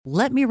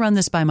"Let me run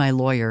this by my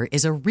lawyer"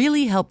 is a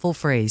really helpful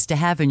phrase to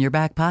have in your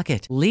back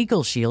pocket.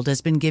 Legal Shield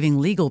has been giving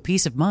legal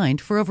peace of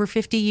mind for over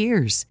 50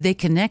 years. They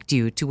connect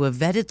you to a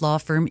vetted law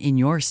firm in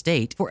your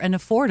state for an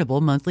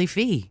affordable monthly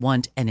fee.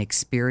 Want an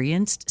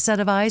experienced set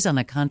of eyes on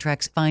a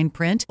contract's fine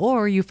print?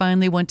 Or you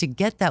finally want to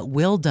get that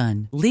will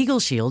done?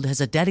 Legal Shield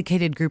has a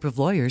dedicated group of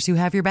lawyers who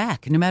have your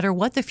back, no matter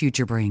what the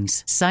future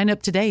brings. Sign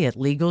up today at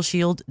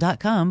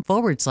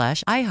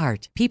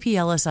LegalShield.com/iHeart.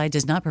 PPLSI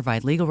does not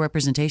provide legal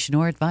representation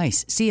or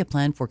advice. See a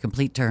plan for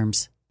complete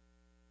terms.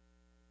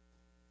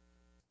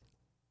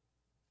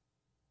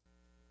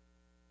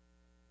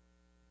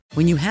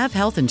 When you have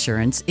health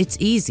insurance, it's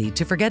easy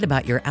to forget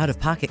about your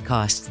out-of-pocket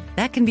costs.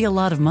 That can be a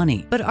lot of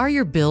money. But are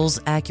your bills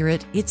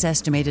accurate? It's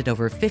estimated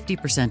over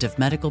 50% of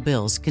medical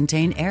bills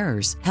contain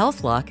errors.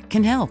 HealthLock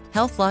can help.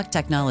 HealthLock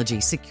technology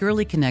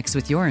securely connects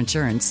with your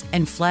insurance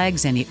and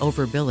flags any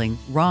overbilling,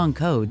 wrong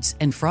codes,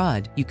 and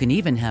fraud. You can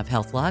even have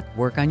HealthLock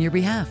work on your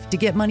behalf to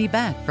get money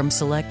back from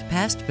select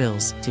past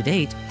bills. To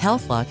date,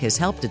 HealthLock has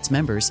helped its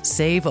members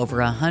save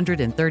over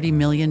 $130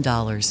 million.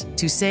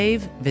 To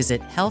save, visit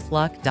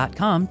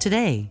healthlock.com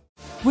today.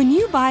 When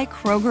you buy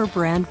Kroger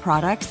brand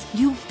products,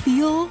 you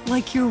feel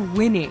like you're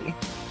winning.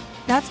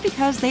 That's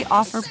because they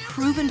offer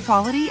proven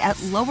quality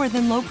at lower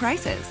than low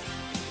prices.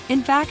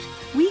 In fact,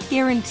 we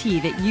guarantee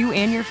that you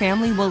and your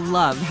family will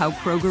love how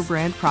Kroger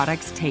brand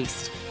products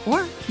taste,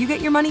 or you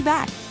get your money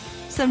back.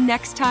 So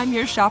next time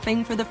you're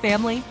shopping for the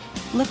family,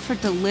 look for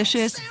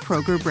delicious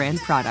Kroger brand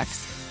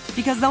products,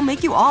 because they'll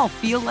make you all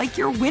feel like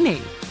you're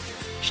winning.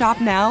 Shop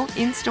now,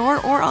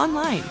 in-store, or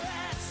online.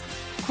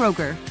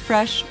 Kroger,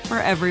 fresh for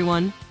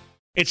everyone.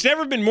 It's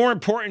never been more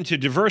important to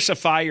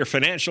diversify your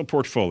financial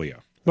portfolio.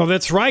 Well,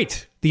 that's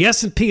right. The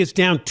S&P is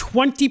down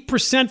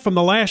 20% from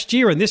the last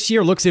year, and this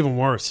year looks even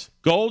worse.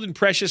 Gold and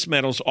precious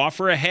metals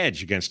offer a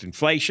hedge against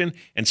inflation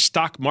and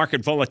stock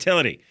market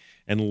volatility.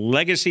 And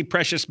Legacy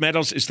Precious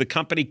Metals is the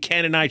company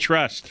Ken and I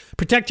trust.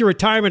 Protect your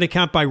retirement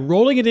account by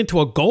rolling it into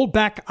a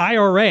gold-backed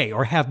IRA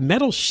or have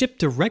metals shipped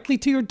directly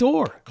to your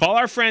door. Call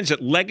our friends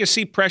at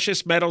Legacy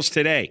Precious Metals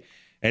today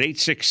at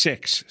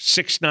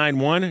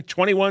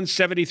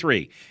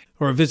 866-691-2173.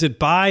 Or visit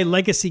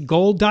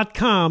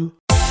buylegacygold.com.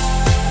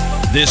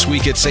 This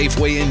week at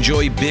Safeway,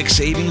 enjoy big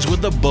savings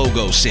with the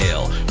BOGO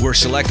sale, where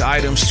select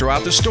items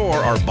throughout the store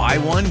are buy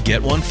one,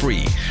 get one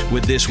free.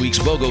 With this week's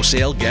BOGO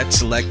sale, get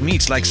select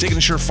meats like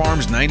Signature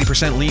Farms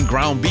 90% lean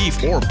ground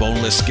beef or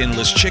boneless,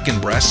 skinless chicken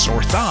breasts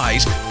or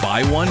thighs,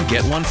 buy one,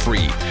 get one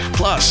free.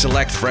 Plus,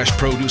 select fresh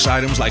produce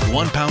items like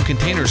 1 pound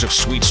containers of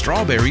sweet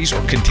strawberries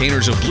or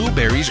containers of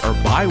blueberries or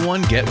buy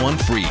one, get one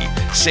free.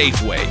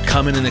 Safeway,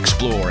 come in and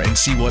explore and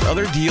see what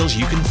other deals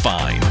you can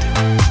find.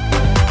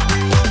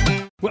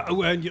 Well,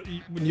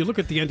 when you look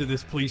at the end of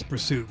this police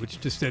pursuit,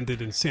 which just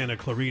ended in Santa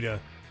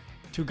Clarita,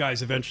 2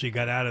 guys eventually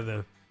got out of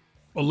the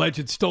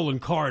alleged stolen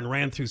car and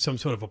ran through some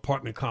sort of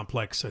apartment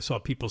complex. I saw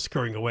people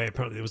scurrying away.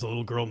 Apparently there was a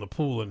little girl in the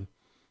pool, and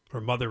her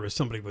mother or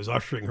somebody was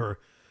ushering her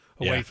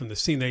away from the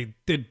scene. They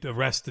did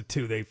arrest the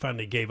 2. They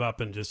finally gave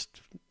up and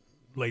just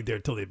laid there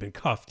until they'd been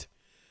cuffed.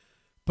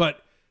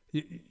 But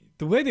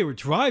the way they were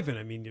driving,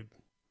 I mean, it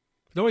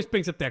always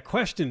brings up that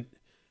question,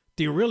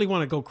 do you really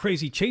want to go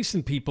crazy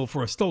chasing people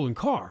for a stolen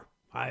car?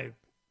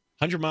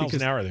 100 miles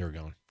an hour they were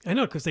going. I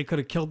know, because they could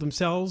have killed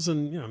themselves,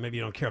 and maybe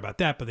you don't care about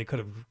that, but they could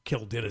have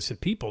killed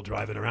innocent people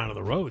driving around on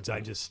the roads.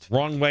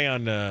 Wrong way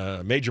on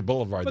Major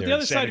Boulevard. But there the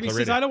other in Santa side of me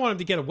Clarita. says, I don't want them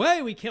to get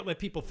away. We can't let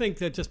people think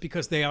that just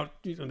because they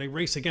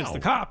race against the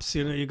cops,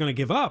 you're going to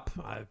give up.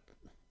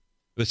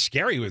 The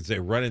scary was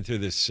they're running through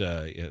this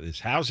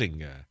this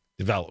housing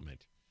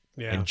development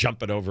and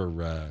jumping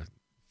over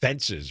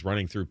fences,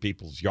 running through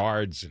people's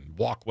yards and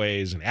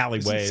walkways and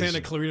alleyways. Isn't Santa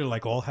Clarita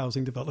like all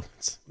housing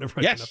developments?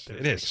 Yes, up there.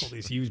 it is. All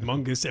these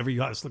humongous, every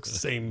house looks the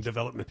same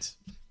developments.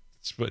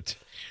 It's what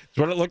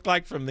it looked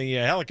like from the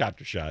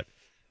helicopter shot.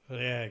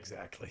 Yeah,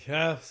 exactly.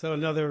 So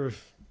another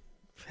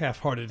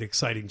half-hearted,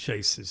 exciting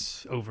chase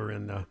is over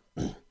in,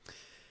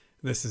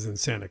 this is in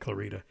Santa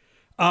Clarita.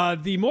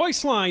 The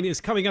Moist Line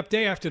is coming up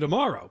day after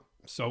tomorrow.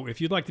 So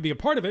if you'd like to be a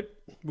part of it,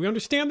 we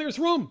understand there's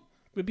room.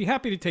 We'd be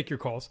happy to take your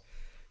calls.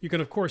 You can,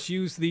 of course,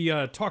 use the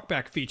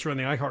talkback feature on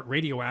the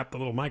iHeartRadio app, the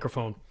little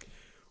microphone.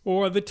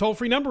 Or the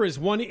toll-free number is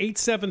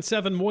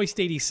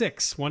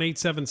 1-877-MOIST-86,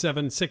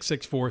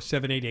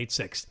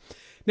 1-877-664-7886.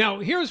 Now,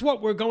 here's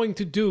what we're going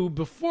to do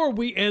before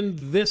we end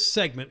this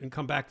segment and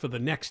come back for the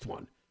next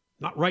one.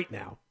 Not right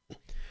now.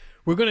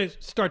 We're going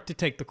to start to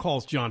take the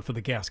calls, John, for the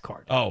gas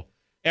card. Oh,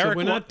 Eric, so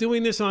we're not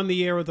doing this on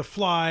the air of the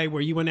fly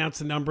where you announce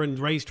the number and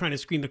Ray's trying to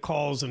screen the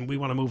calls and we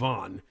want to move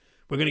on.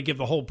 We're going to give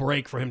the whole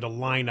break for him to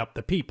line up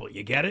the people.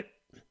 You get it?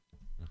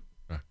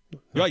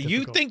 Well,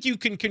 you think you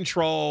can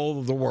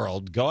control the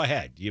world. Go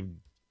ahead.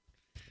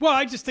 Well,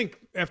 I just think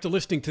after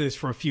listening to this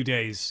for a few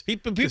days,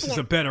 this is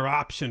a better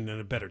option and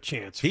a better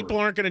chance. People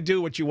aren't going to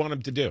do what you want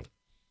them to do.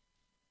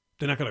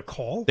 They're not going to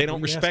call? They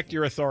don't respect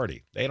your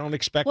authority. They don't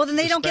expect. Well, then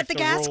they don't get the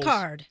gas rules.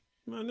 card.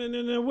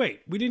 No,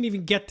 wait. We didn't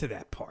even get to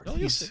that part. Well,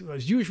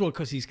 As usual,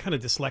 because he's kind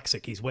of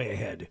dyslexic, he's way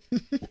ahead.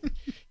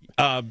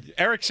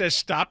 Eric says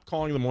stop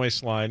calling the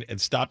Moist line and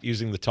stop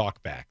using the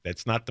talk back.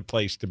 That's not the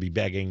place to be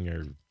begging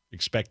or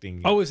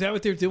expecting. Oh, is that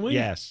what they're doing?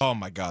 Yes. Oh,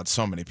 my God.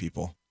 So many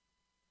people.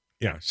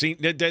 Yeah. See,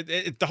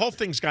 the whole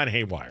thing's gone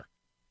haywire.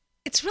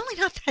 It's really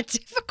not that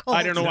difficult.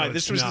 I don't know why. No,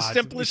 This it's was not. the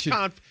simplest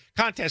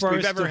contest First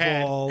we've ever of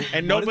had. all,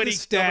 And what nobody. do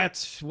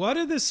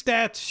the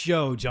stats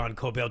show, John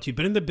Cobelt? You've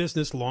been in the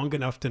business long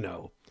enough to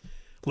know.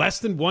 Less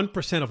than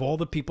 1% of all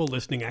the people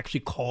listening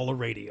actually call a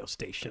radio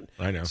station.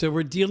 I know. So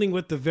we're dealing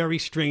with the very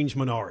strange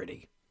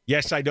minority.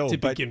 Yes, I know. To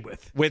but begin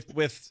with.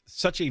 With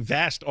such a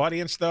vast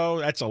audience, though,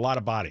 that's a lot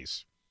of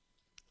bodies.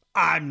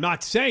 I'm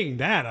not saying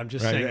that. I'm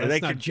just Right. saying They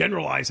let's not could-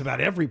 generalize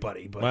about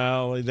everybody. But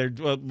Well,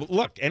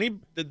 look, the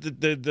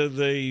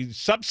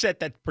subset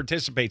that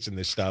participates in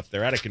this stuff,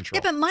 they're out of control.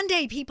 Yeah, but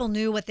Monday people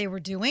knew what they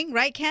were doing,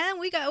 right, Ken?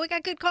 We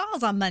got good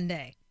calls on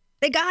Monday.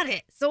 They got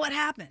it. So what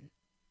happened?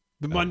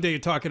 the Monday you're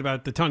talking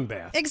about the tongue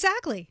bath.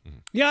 Exactly.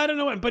 Yeah, I don't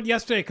know. But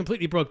yesterday it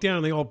completely broke down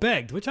and they all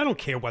begged, which I don't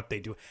care what they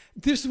do.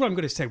 This is what I'm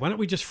going to say. Why don't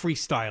we just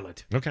freestyle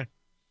it? Okay.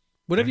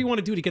 Whatever you want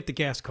to do to get the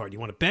gas card. You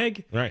want to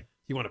beg? Right.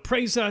 You want to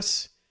praise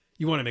us?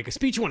 You want to make a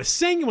speech? You want to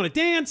sing? You want to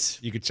dance?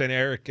 You could send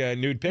Eric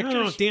nude pictures.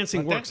 No,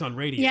 dancing Want works that? on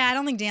radio. Yeah, I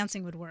don't think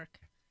dancing would work.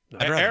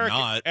 I'd rather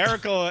not.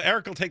 Eric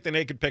will take the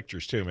naked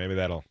pictures, too. Maybe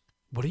that'll...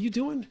 What are you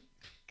doing?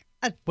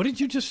 What did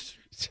you just...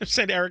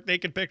 Send Eric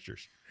naked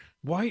pictures.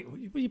 Why?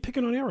 What are you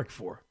picking on Eric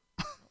for?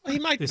 He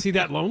might... Is he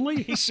that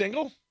lonely? He's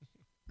single.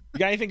 You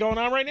got anything going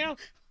on right now?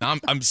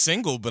 I'm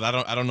single, but I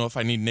don't know if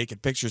I need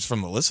naked pictures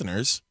from the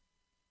listeners.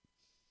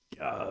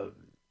 Well,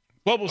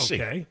 we'll see.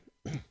 Okay.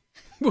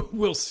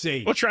 We'll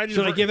see. We'll try to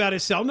Should I give out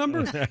his cell number?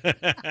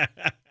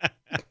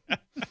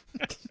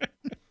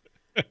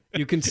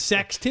 You can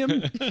sext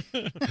him.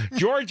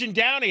 George and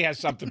Downey has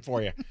something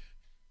for you.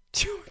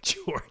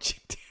 George.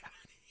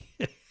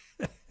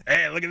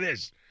 Hey, look at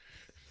this.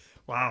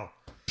 Wow.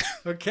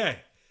 Okay.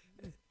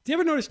 Do you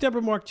ever notice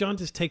Deborah Mark John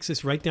just takes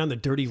us right down the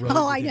dirty road?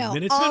 Oh, I within know.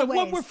 minutes? No matter what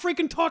Always. we're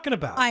freaking talking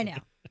about. I know.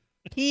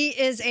 He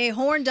is a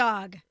horn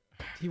dog.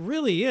 He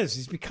really is.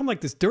 He's become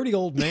like this dirty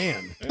old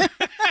man.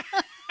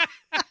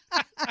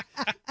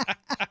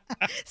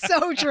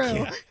 So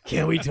true.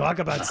 Can we talk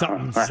about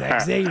something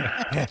sexy?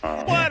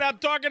 What? I'm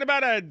talking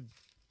about a...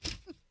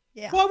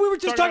 Yeah. Well, we were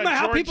just talking about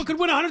how George- people could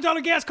win a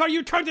 $100 gas card.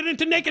 You turned it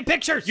into naked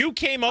pictures. You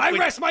came up I with...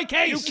 rest my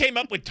case. You came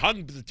up with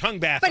the tongue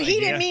bath But he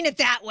idea. didn't mean it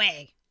that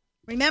way.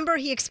 Remember,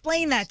 he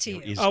explained that to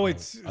you. Is Oh, no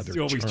it's other he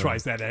always term.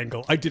 tries that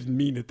angle. I didn't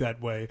mean it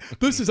that way.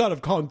 This is out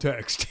of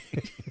context.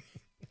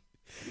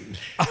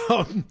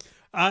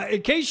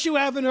 In case you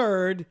haven't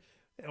heard,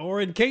 or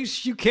in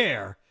case you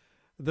care,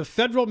 the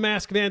federal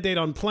mask mandate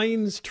on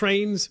planes,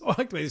 trains, I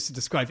like the way this is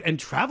described, and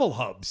travel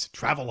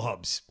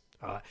hubs.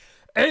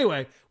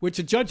 Anyway, which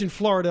a judge in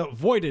Florida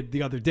voided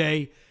the other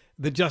day,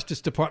 the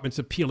Justice Department's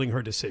appealing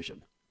her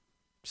decision.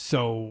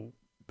 So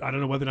I don't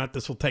know whether or not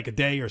this will take a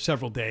day or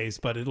several days,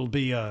 but it'll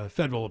be a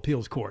federal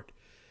appeals court.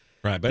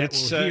 Right, but That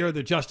it's... will hear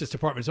the Justice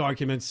Department's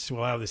arguments to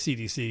allow the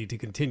CDC to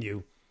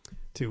continue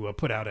to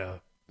put out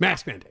a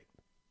mask mandate.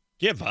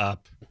 Give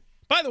up.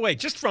 By the way,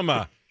 just from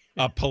a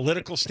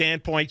political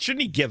standpoint,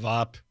 shouldn't he give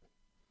up?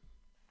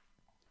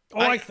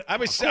 I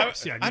was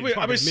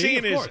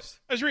seeing his.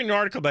 I was reading an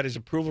article about his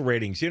approval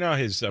ratings. You know,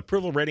 his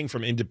approval rating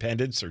from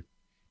independents are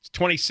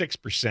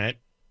 26%.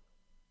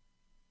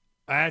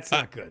 That's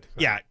not good.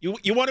 Yeah,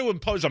 you want to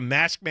impose a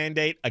mask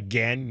mandate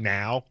again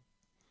now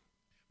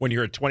when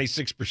you're at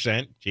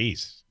 26%?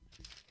 Jeez,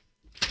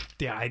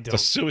 Yeah, I it's a don't.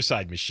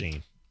 suicide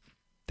machine.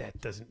 That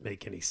doesn't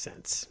make any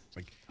sense.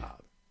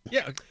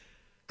 Yeah,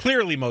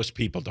 clearly most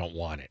people don't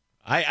want it.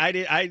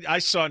 I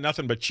saw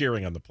nothing but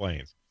cheering on the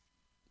planes.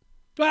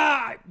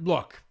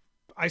 Look,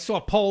 I saw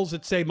polls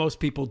that say most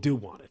people do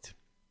want it.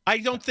 I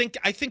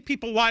think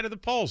people lie to the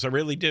polls. I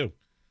really do.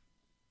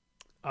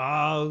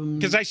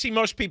 Because I see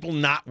most people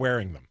not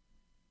wearing them.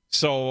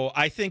 So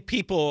I think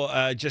people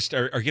just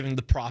are giving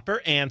the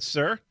proper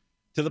answer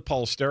to the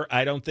pollster.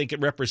 I don't think it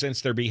represents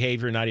their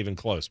behavior, not even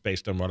close,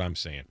 based on what I'm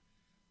seeing.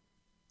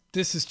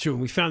 This is true.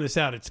 We found this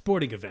out at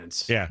sporting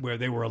events, where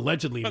they were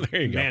allegedly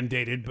there you go.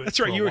 mandated. But That's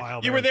for right. a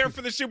while You were there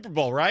for the Super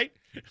Bowl, right?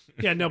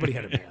 Yeah, nobody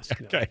had a mask.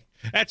 No. Okay.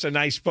 That's a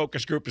nice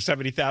focus group of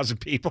 70,000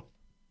 people.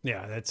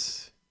 Yeah,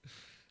 that's.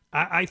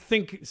 I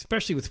think,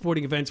 especially with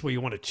sporting events where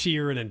you want to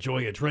cheer and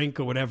enjoy a drink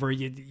or whatever,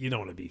 you don't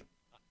want to be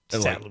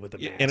saddled with the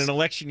mask. In an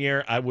election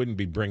year, I wouldn't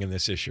be bringing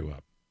this issue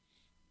up.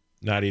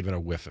 Not even a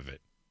whiff of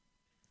it,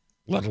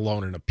 let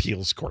alone an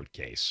appeals court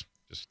case.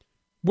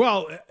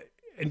 Well,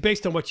 and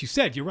based on what you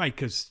said, you're right,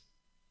 because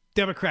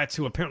Democrats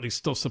who apparently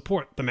still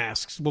support the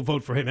masks will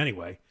vote for him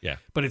anyway. Yeah.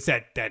 But it's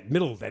that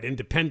middle, that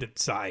independent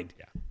side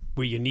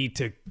where you need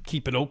to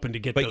keep it open to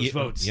get those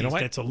votes. You know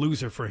what? That's a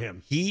loser for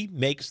him. He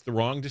makes the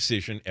wrong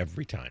decision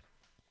every time.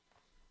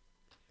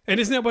 And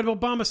isn't that what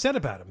Obama said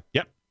about him?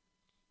 Yep.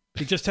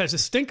 He just has a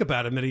stink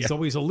about him that he's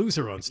always a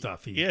loser on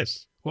stuff.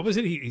 Yes. What was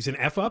it? He's an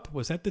F up?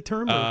 Was that the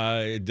term?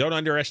 Don't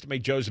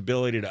underestimate Joe's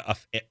ability to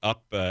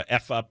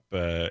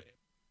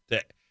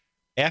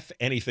F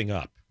anything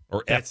up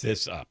or F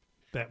this up.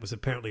 That was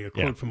apparently a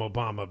quote from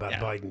Obama about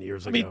Biden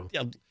years I ago.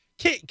 mean,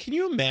 Can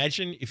you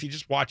imagine if you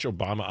just watch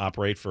Obama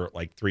operate for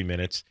like 3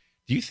 minutes?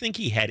 Do you think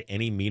he had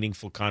any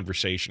meaningful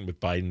conversation with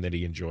Biden that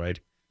he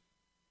enjoyed?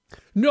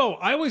 No,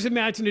 I always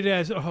imagine it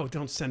as, oh,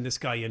 don't send this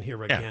guy in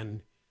here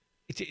again.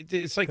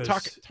 It's like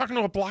talking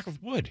to a block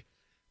of wood.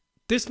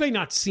 This may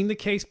not seem the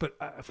case, but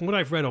from what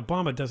I've read,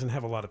 Obama doesn't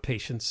have a lot of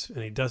patience,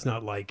 and he does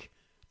not like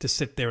to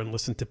sit there and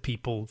listen to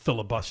people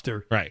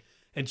filibuster. Right.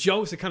 And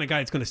Joe's the kind of guy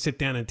that's going to sit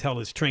down and tell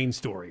his train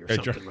story or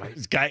something, right?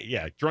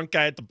 Drunk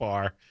guy at the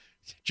bar.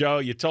 Joe,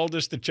 you told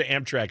us the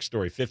Amtrak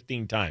story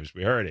 15 times.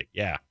 We heard it.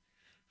 Yeah.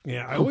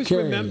 Yeah, I always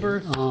remember.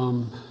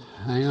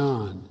 Hang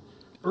on.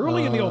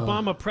 Early in the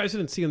Obama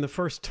presidency in the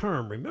first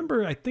term,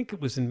 remember, I think it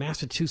was in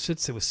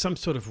Massachusetts, there was some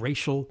sort of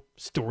racial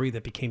story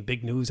that became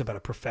big news about a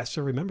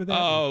professor. Remember that?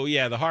 Oh,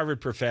 yeah, the Harvard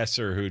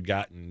professor who'd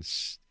gotten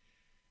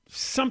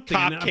something.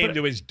 Cop came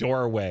to his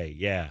doorway,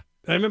 yeah.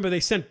 I remember they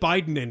sent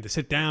Biden in to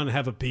sit down and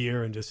have a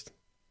beer and just...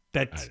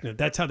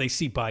 That's how they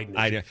see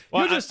Biden.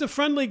 You're just a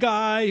friendly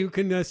guy who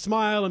can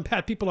smile and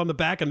pat people on the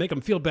back and make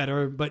them feel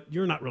better, but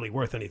you're not really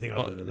worth anything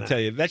other than that. I tell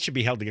you, that should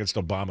be held against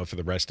Obama for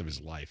the rest of his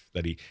life,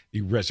 that he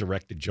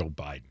resurrected Joe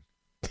Biden.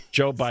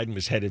 Joe Biden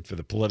was headed for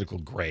the political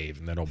grave,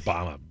 and then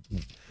Obama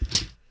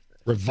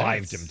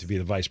revived him to be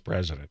the vice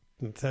president.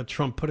 That's how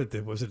Trump put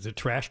it. Was it the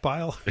trash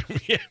pile?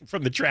 Yeah,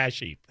 from the trash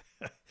heap.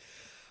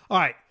 All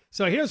right,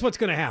 so here's what's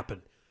going to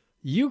happen.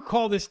 You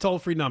call this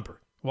toll-free number.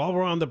 While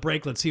we're on the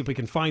break, let's see if we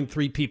can find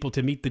 3 people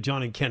to meet the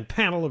John and Ken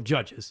panel of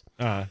judges.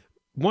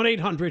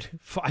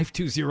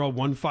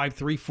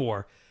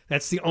 1-800-520-1534.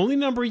 That's the only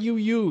number you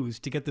use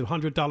to get the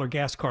 $100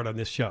 gas card on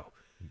this show.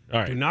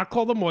 All right. Do not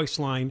call the Moist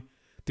line.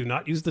 Do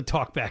not use the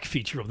talkback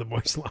feature of the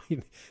Moist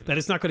line. That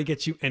is not going to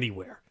get you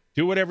anywhere.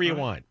 Do whatever you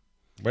want.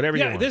 Whatever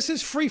you want. Yeah, this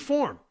is free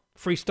form.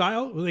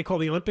 Freestyle, what do they call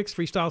the Olympics?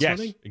 Freestyle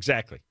swimming? Yes,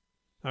 exactly.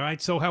 All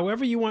right, so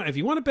however you want. If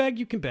you want to beg,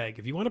 you can beg.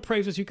 If you want to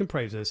praise us, you can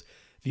praise us.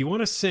 If you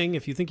want to sing,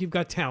 if you think you've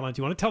got talent,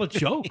 you want to tell a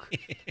joke,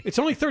 it's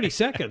only 30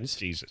 seconds.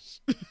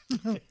 Jesus.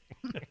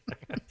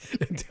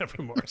 Deborah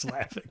Moore's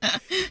laughing.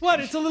 What?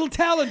 It's a little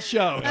talent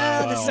show.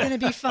 Oh, this is going to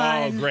be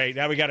fun. Oh, great.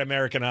 Now we got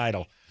American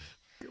Idol.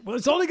 Well,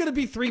 it's only going to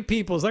be 3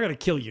 people, so I got to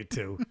kill you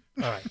 2.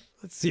 All right,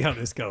 let's see how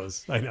this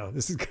goes. I know,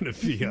 this is going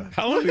to be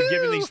How long have we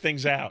given these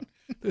things out?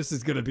 This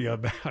is going to be a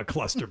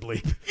cluster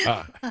bleep.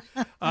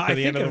 I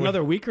think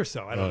another week or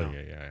so. I don't know.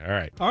 Yeah. All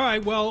right. All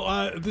right.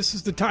 Well, this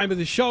is the time of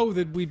the show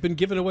that we've been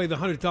giving away the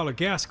 $100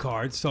 gas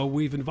card. So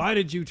we've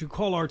invited you to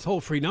call our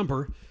toll-free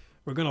number.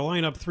 We're going to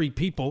line up 3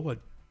 people. But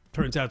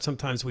turns out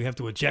sometimes we have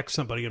to eject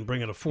somebody and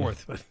bring in a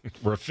 4th. But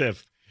we're a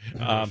 5th.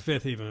 A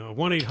 5th even.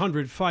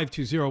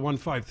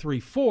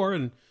 1-800-520-1534.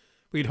 And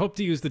we'd hope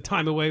to use the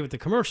time away with the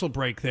commercial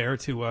break there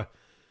to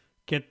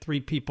get 3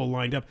 people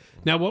lined up.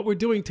 Now, what we're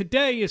doing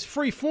today is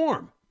free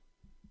form.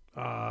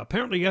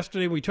 Apparently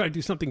yesterday we tried to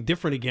do something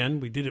different again.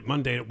 We did it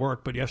Monday at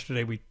work, but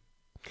yesterday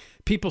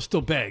people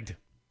still begged.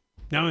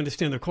 Now I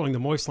understand they're calling the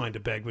Moist line to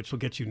beg, which will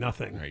get you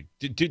nothing. All right.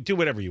 Do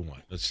whatever you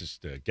want. Let's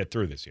just get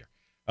through this here.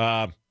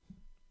 All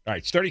right.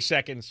 It's 30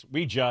 seconds.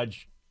 We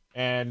judge.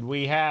 And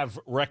we have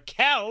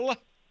Raquel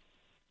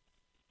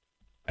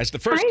as the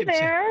first. Hi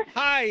there.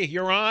 Hi,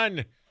 you're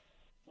on.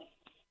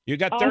 You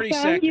got 30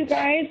 seconds.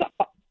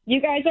 You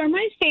guys are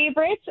my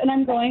favorites, and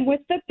I'm going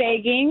with the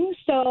begging.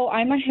 So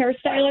I'm a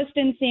hairstylist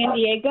in San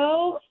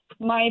Diego.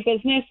 My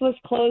business was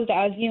closed,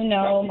 as you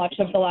know, much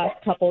of the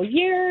last couple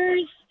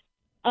years.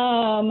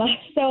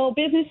 So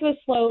business was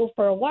slow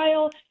for a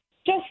while.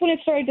 Just when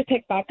it started to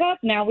pick back up,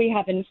 now we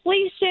have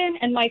inflation,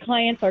 and my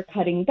clients are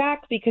cutting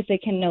back because they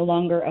can no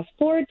longer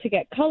afford to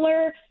get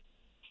color.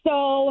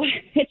 So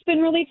it's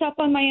been really tough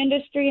on my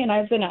industry, and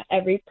I've been at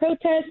every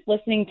protest,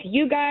 listening to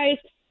you guys,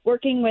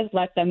 working with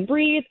Let Them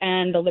Breathe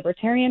and the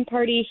Libertarian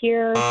Party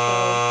here.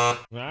 All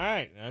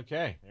right.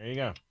 Okay. There you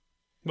go.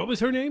 What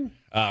was her name?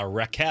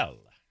 Raquel.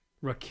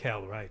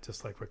 Raquel, right.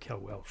 Just like Raquel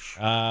Welch.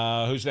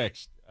 Who's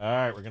next? All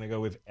right. We're going to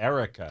go with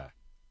Erica.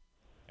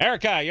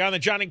 Erica, you're on the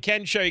John and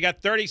Ken show. You got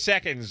 30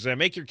 seconds.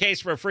 Make your case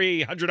for a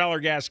free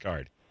 $100 gas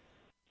card.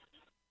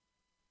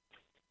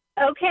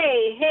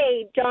 Okay.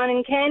 Hey, John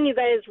and Ken, you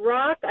guys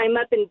rock. I'm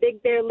up in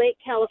Big Bear Lake,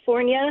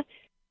 California.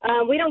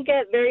 We don't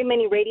get very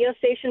many radio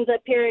stations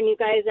up here, and you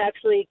guys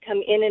actually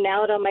come in and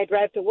out on my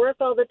drive to work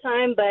all the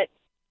time, but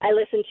I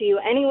listen to you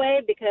anyway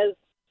because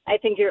I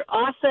think you're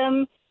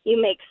awesome. You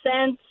make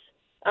sense.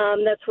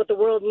 That's what the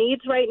world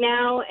needs right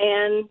now,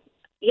 and,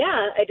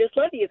 yeah, I just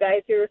love you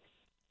guys. You're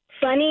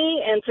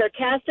funny and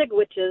sarcastic,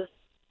 which is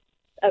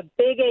a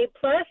big A+.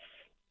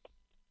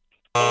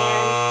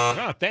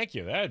 Oh, thank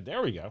you.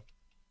 There we go.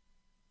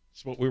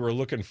 That's what we were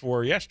looking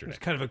for yesterday. It's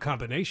kind of a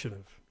combination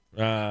of...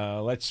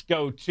 Let's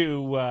go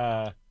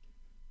to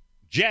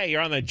Jay.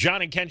 You're on the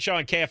John and Ken show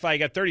on KFI. You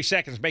got 30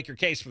 seconds. Make your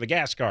case for the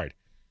gas card.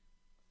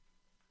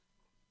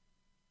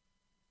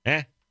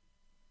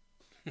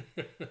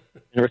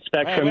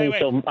 Respect for me,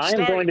 so I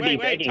am going to be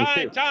begging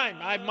too. Time.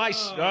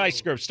 I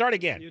screwed. Start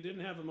again. You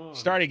didn't have them on.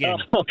 Start again.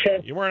 Oh, okay.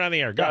 You weren't on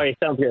the air. Go. All right,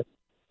 sounds good.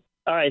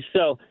 All right,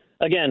 so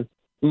again,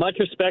 Much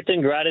respect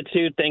and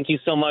gratitude. Thank you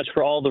so much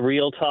for all the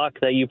real talk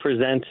that you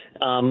present.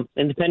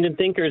 Independent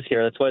thinkers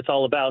here. That's what it's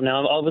all about.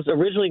 Now, I was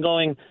originally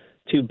going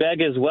to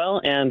beg as well,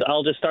 and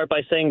I'll just start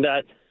by saying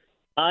that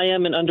I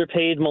am an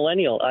underpaid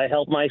millennial. I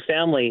help my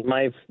family.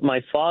 My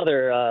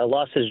father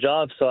lost his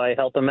job, so I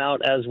help him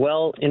out as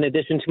well, in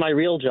addition to my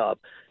real job.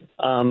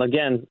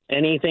 Again,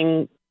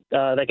 anything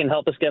that can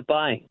help us get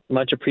by,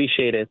 much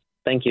appreciated.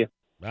 Thank you.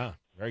 Wow,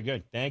 very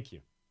good. Thank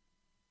you.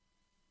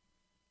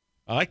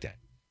 I like that.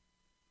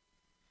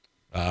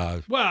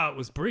 Well, it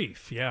was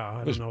brief. Yeah,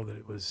 I don't know that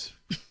it was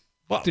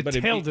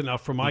detailed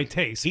enough for my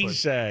taste.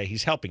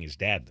 He's helping his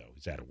dad, though.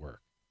 He's out of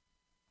work.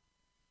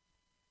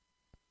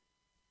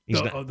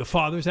 The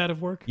father's out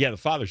of work? Yeah, the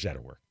father's out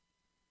of work.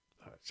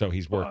 So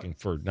he's working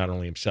for not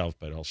only himself,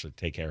 but also to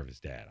take care of his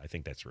dad. I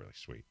think that's really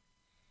sweet.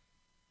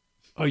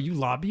 Are you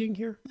lobbying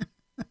here?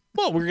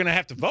 Well, we're going to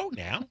have to vote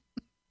now.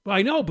 Well,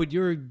 I know, but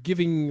you're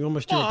giving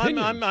almost your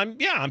opinion.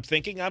 I'm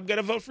thinking I'm going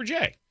to vote for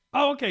Jay.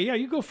 Oh, okay. Yeah,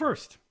 you go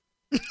first.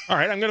 All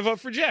right, I'm going to vote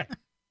for Jay.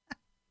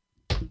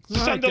 All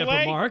right,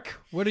 Deborah Mark,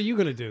 what are you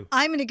going to do?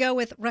 I'm going to go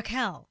with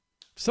Raquel.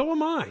 So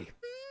am I.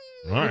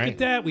 All right. Look at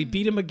that. We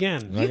beat him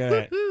again. Look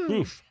at that.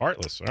 Oof,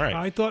 heartless. All right.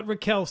 I thought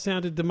Raquel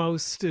sounded the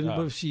most.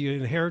 Was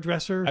she a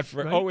hairdresser?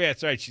 Right? Oh, yeah,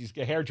 that's right. She's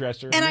a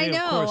hairdresser. And I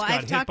know. Of course, got I've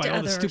hit talked by to all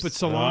others. the stupid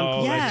salon.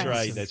 Oh,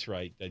 Yes. that's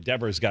right.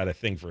 Deborah's got a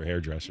thing for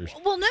hairdressers.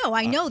 Well, no,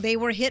 I know they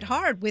were hit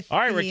hard with. All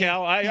right, the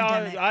Raquel,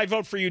 pandemic. I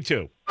vote for you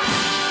too.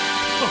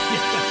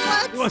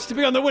 He wants to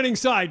be on the winning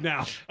side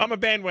now. I'm a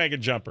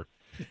bandwagon jumper.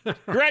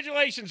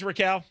 Congratulations,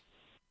 Raquel.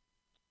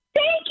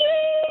 Thank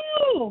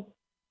you.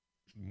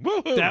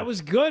 Woo-hoo. That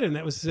was good, and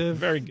that was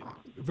very good.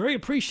 Very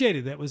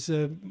appreciated. That was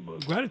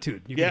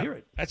gratitude. You can hear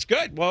it. That's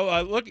good.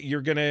 Well, look,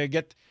 you're going to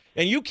get,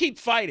 and you keep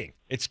fighting.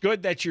 It's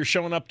good that you're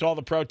showing up to all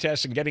the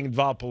protests and getting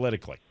involved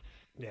politically.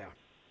 Yeah.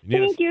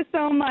 Thank you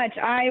so much.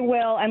 I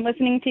will. And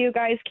listening to you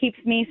guys keeps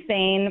me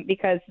sane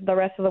because the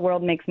rest of the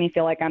world makes me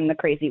feel like I'm the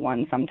crazy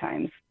one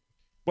sometimes.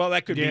 Well,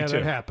 that could be too. Yeah,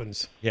 that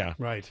happens. Yeah.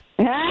 Right.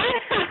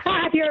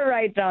 You're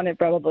right, John. It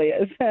probably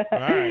is. All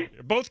right.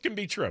 Both can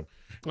be true.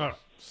 All right.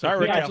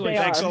 Sorry, Raquel.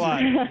 Thanks a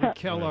lot.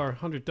 Raquel, our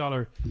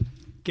 $100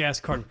 gas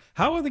card.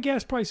 How are the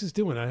gas prices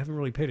doing? I haven't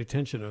really paid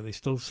attention. Are they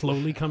still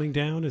slowly coming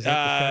down? Is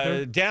that the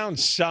feather? Down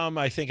some.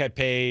 I think I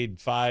paid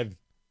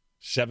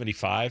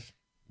 $5.75,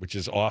 which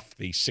is off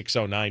the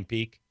 609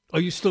 peak. Are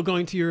you still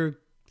going to your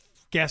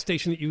gas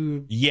station that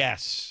you?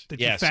 Yes. That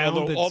yes. You found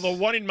although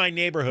one in my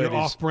neighborhood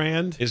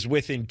off-brand is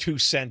within 2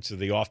 cents of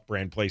the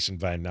off-brand place in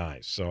Van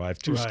Nuys. So I have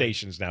two Right.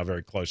 stations now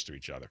very close to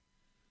each other.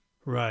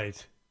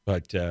 Right.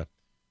 But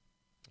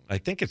I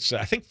think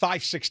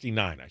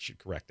 $5.69. I should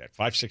correct that.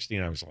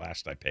 $5.69 was the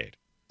last I paid.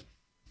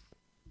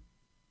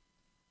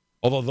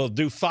 Although they'll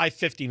do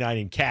 $5.59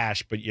 in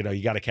cash, but you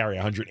got to carry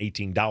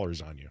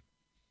 $118 on you.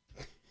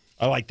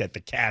 I like that,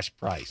 the cash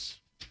price.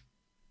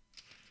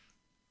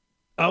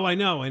 Oh, I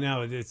know.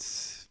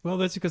 That's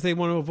because they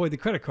want to avoid the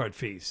credit card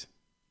fees.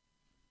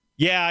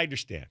 Yeah, I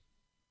understand.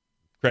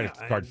 Credit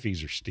card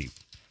fees are steep.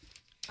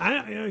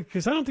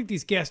 Because I don't think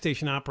these gas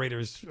station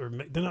operators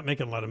they're not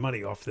making a lot of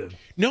money off the.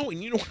 No,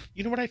 and you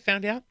know what I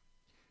found out?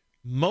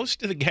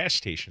 Most of the gas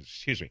stations,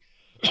 excuse me,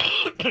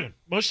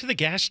 most of the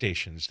gas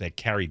stations that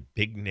carry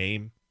big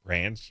name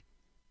brands,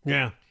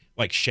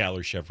 like Shell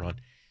or Chevron,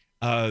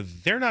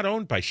 they're not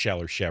owned by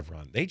Shell or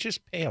Chevron. They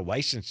just pay a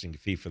licensing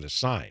fee for the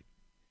sign.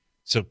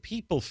 So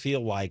people feel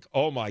like,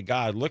 oh my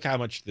God, look how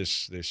much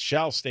this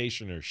Shell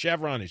station or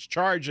Chevron is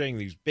charging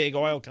these big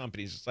oil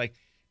companies. It's like,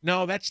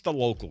 no, that's the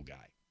local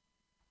guy.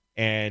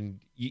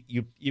 And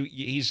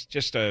he's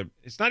just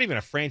it's not even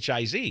a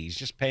franchisee. He's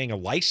just paying a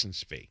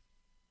license fee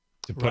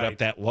to put up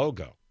that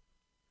logo.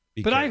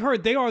 But I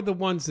heard they are the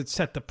ones that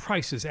set the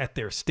prices at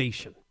their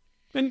station.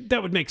 And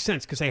that would make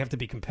sense because they have to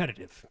be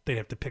competitive. They'd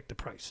have to pick the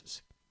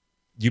prices.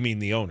 You mean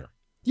the owner?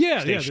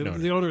 Yeah,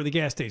 the owner of the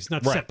gas station. It's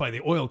not set by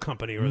the oil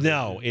company.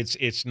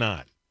 It's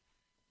not.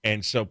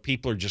 And so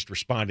people are just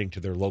responding to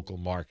their local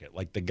market.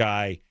 Like the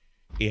guy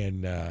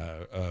in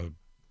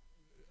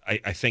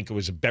I think it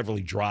was a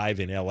Beverly Drive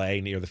in L.A.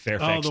 near the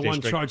Fairfax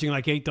district. One charging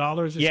like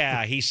 $8?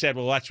 Yeah, he said,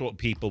 well, that's what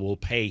people will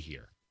pay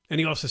here. And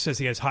he also says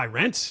he has high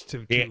rents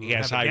to he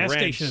has have high a gas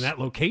rents. station in that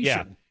location.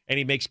 Yeah, and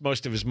he makes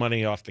most of his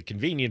money off the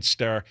convenience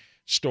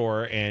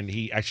store, and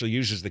he actually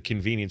uses the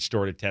convenience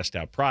store to test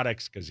out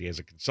products because he has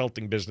a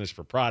consulting business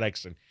for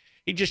products, and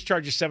he just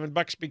charges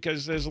 $7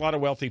 because there's a lot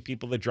of wealthy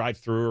people that drive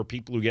through or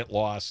people who get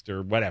lost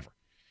or whatever.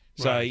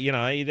 So,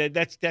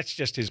 that's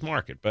just his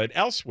market. But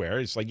elsewhere,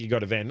 it's like you go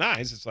to Van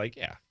Nuys, it's like,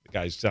 yeah, the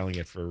guy's selling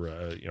it for,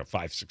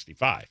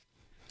 $5.65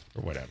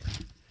 or whatever.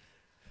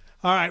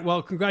 All right.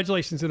 Well,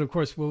 congratulations. And, of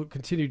course, we'll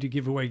continue to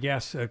give away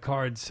gas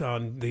cards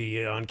on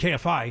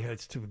KFI.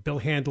 It's to Bill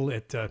Handel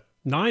at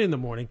 9 in the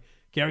morning.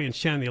 Gary and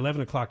Shannon, the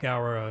 11 o'clock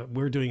hour.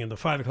 We're doing in the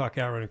 5 o'clock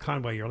hour. And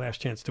Conway, your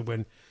last chance to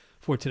win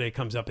for today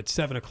comes up at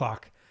 7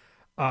 o'clock.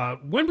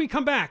 When we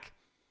come back,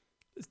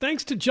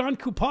 thanks to John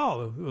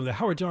Kupal of the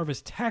Howard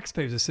Jarvis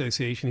Taxpayers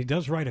Association, he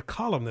does write a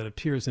column that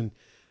appears in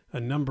a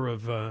number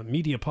of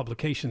media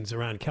publications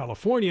around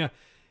California.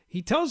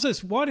 He tells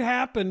us what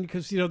happened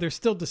because, they're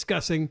still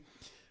discussing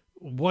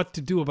what to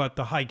do about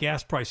the high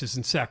gas prices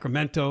in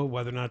Sacramento,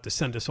 whether or not to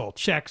send us all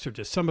checks or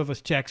just some of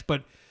us checks.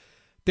 But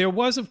there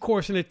was, of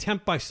course, an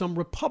attempt by some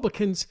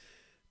Republicans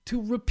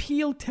to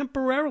repeal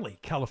temporarily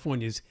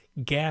California's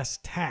gas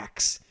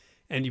tax.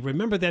 And you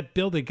remember that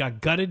bill that got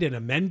gutted and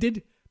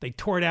amended? They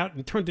tore it out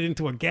and turned it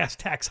into a gas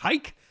tax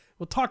hike.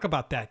 We'll talk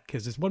about that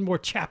because there's one more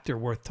chapter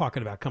worth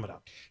talking about coming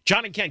up.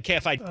 John and Ken,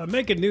 KFI.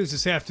 Making news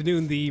this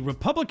afternoon, the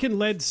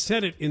Republican-led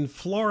Senate in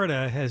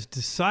Florida has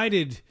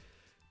decided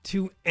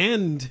to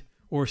end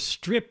or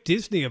strip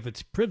Disney of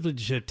its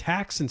privilege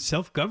tax and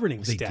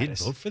self-governing status. They did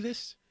vote for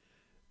this?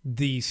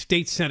 The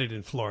state Senate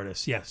in Florida,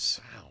 yes.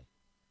 Wow.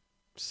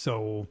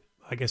 So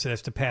I guess it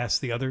has to pass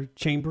the other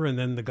chamber, and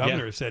then the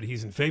governor said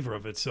he's in favor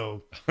of it.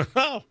 So,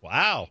 oh,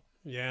 wow.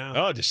 Yeah.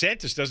 Oh,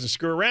 DeSantis doesn't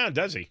screw around,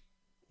 does he?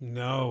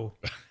 No.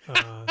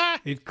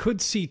 It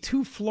could see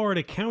 2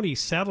 Florida counties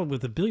saddled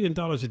with $1 billion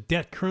of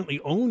debt currently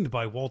owned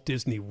by Walt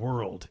Disney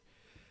World.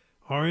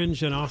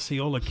 Orange and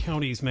Osceola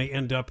counties may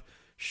end up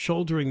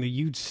shouldering the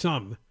huge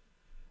sum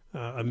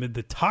amid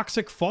the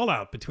toxic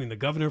fallout between the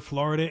governor of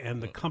Florida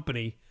and the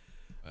company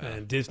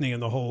and Disney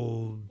and the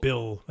whole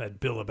bill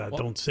about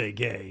don't say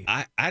gay.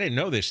 I didn't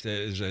know this.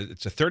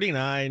 It's a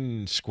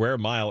 39 square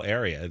mile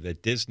area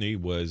that Disney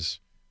was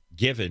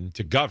given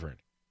to govern.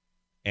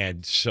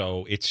 And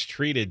so it's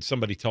treated,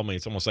 somebody told me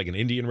it's almost like an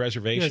Indian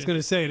reservation. Yeah, I was going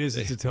to say it is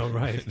its own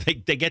right.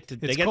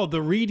 It's called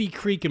the Reedy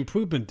Creek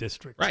Improvement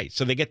District. Right.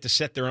 So they get to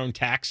set their own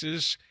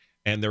taxes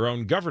and their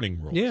own governing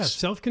rules. Yeah,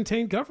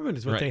 self-contained government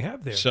is what they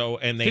have there. So,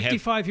 and they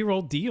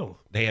 55-year-old deal.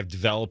 They have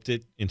developed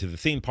it into the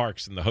theme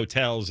parks and the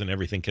hotels and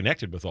everything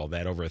connected with all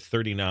that over a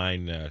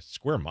 39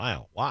 square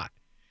mile lot.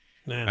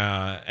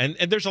 Yeah. And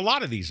there's a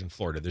lot of these in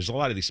Florida. There's a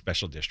lot of these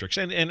special districts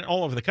and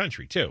all over the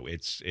country too.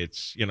 It's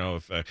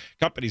if a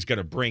company's going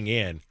to bring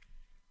in,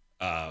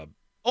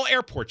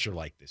 airports are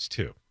like this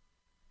too.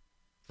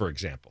 For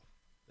example,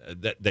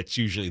 that's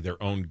usually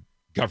their own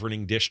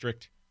governing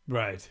district.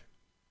 Right.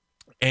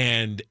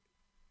 And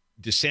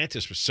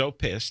DeSantis was so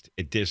pissed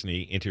at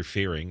Disney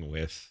interfering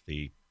with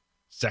the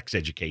sex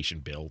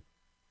education bill,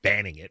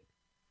 banning it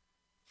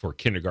for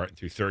kindergarten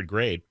through 3rd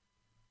grade,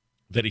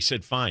 that he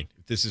said, fine,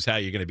 if this is how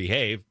you're going to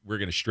behave, we're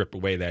going to strip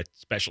away that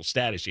special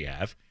status you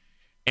have.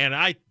 And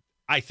I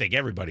think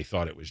everybody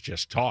thought it was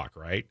just talk,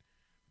 right?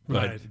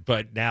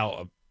 But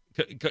now,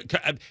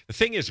 the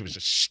thing is, it was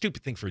a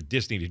stupid thing for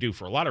Disney to do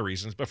for a lot of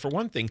reasons. But for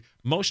one thing,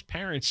 most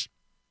parents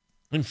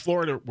in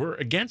Florida were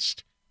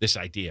against this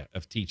idea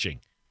of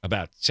teaching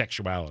about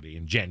sexuality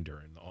and gender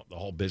and the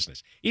whole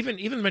business. Even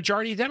the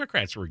majority of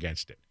Democrats were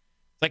against it.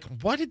 Like,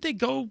 what did they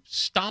go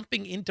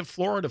stomping into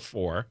Florida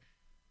for?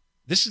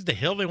 This is the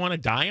hill they want to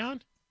die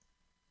on?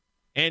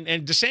 And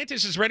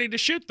DeSantis is ready to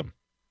shoot them.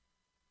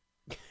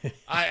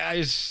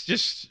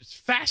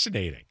 It's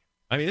fascinating.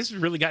 I mean, this has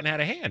really gotten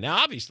out of hand. Now,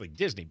 obviously,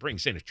 Disney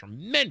brings in a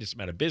tremendous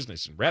amount of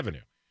business and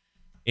revenue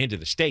into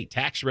the state,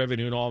 tax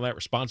revenue and all that,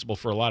 responsible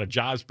for a lot of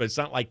jobs, but it's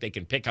not like they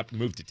can pick up and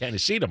move to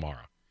Tennessee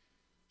tomorrow.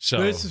 So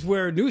but this is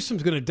where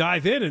Newsom's going to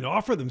dive in and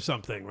offer them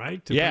something,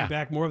 right? To bring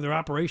back more of their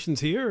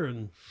operations here.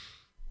 And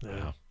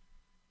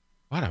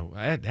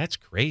that's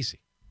crazy.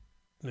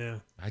 Yeah.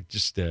 I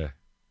just,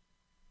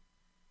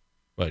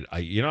 but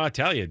I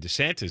tell you,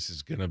 DeSantis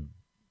is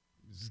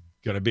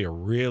gonna be a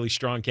really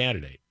strong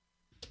candidate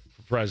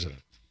for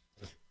president,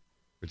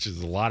 which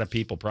is a lot of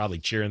people probably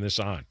cheering this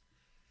on.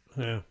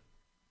 Yeah.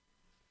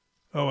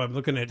 Oh, I'm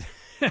looking at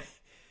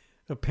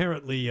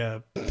apparently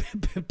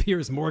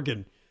Piers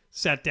Morgan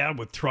sat down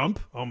with Trump.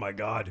 Oh my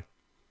God.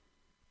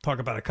 Talk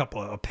about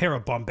a pair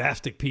of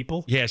bombastic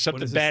people. Yeah,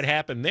 something bad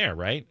happened there,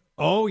 right?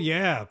 Oh,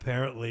 yeah.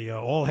 Apparently,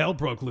 all hell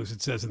broke loose,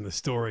 it says in the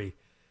story.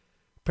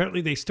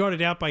 Apparently, they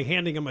started out by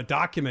handing him a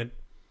document,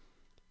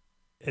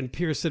 and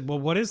Piers said, well,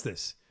 what is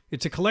this?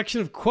 It's a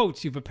collection of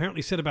quotes you've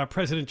apparently said about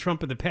President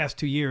Trump in the past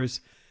 2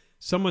 years.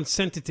 Someone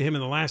sent it to him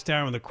in the last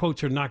hour, and the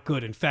quotes are not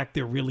good. In fact,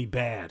 they're really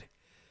bad.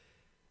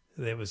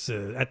 That was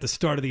at the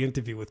start of the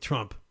interview with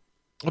Trump.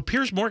 Well,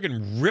 Piers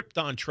Morgan ripped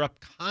on Trump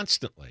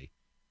constantly.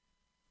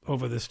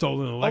 Over the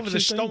stolen election?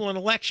 Stolen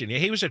election. Yeah,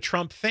 he was a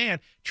Trump fan.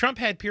 Trump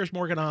had Piers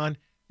Morgan on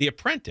The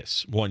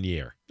Apprentice one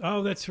year.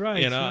 Oh, that's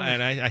right. And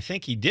I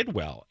think he did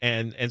well.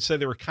 And so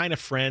they were kind of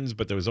friends,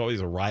 but there was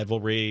always a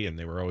rivalry, and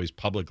they were always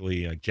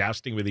publicly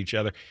jousting with each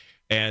other.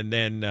 And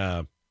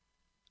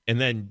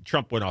then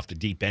Trump went off the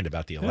deep end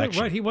about the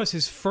election. Right. He was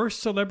his first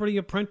Celebrity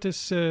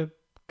Apprentice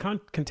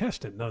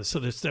contestant. No, so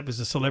that was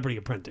a Celebrity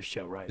Apprentice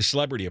show, right? The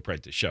Celebrity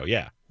Apprentice show,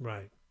 yeah.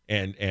 Right.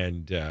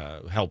 And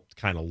helped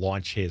kind of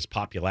launch his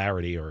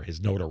popularity or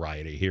his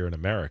notoriety here in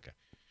America.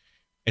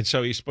 And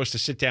so he's supposed to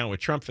sit down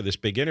with Trump for this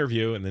big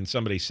interview, and then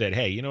somebody said,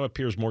 hey, you know what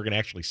Piers Morgan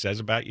actually says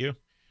about you?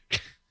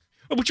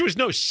 Which was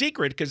no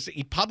secret because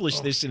he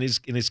published this in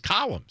his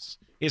columns.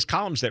 His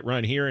columns that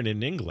run here and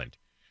in England.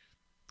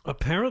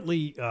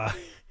 Apparently,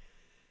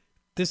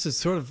 this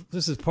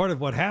is part of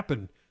what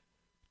happened.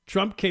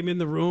 Trump came in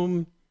the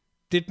room,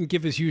 didn't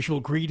give his usual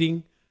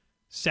greeting,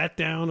 sat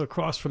down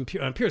across from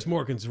Piers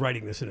Morgan's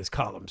writing this in his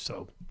column,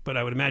 but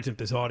I would imagine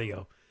there's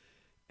audio.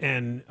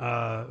 And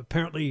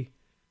apparently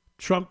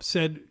Trump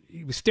said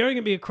he was staring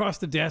at me across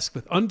the desk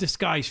with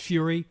undisguised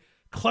fury,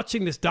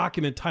 clutching this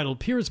document titled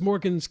Piers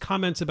Morgan's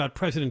Comments About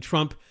President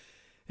Trump.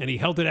 And he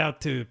held it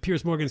out to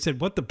Piers Morgan and said,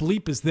 "What the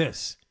bleep is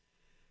this?"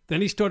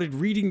 Then he started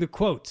reading the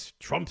quotes.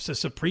 "Trump's a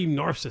supreme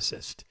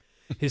narcissist.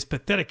 His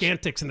pathetic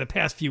antics in the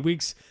past few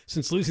weeks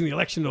since losing the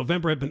election in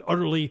November have been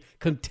utterly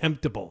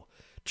contemptible.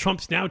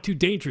 Trump's now too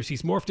dangerous.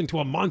 He's morphed into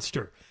a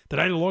monster that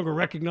I no longer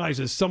recognize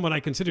as someone I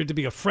considered to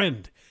be a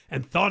friend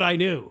and thought I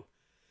knew.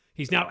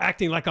 He's now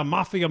acting like a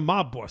mafia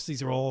mob boss."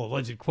 These are all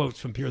alleged quotes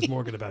from Piers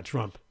Morgan about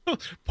Trump.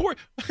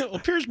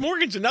 Piers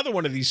Morgan's another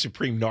one of these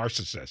supreme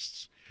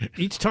narcissists.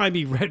 Each time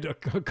he read a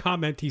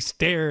comment, he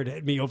stared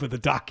at me over the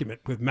document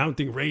with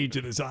mounting rage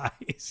in his eyes.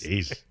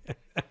 Jeez.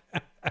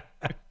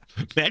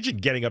 Imagine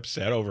getting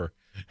upset over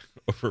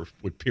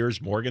what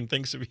Piers Morgan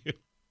thinks of you.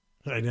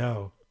 I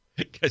know.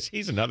 Because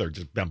he's another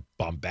just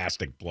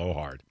bombastic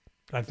blowhard.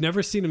 I've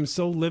never seen him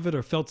so livid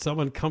or felt so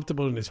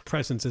uncomfortable in his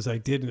presence as I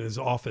did in his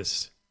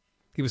office.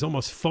 He was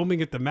almost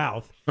foaming at the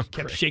mouth,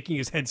 kept shaking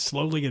his head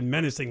slowly and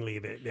menacingly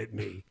at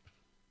me.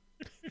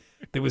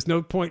 There was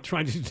no point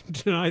trying to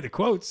deny the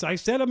quotes. I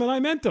said them and I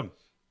meant them.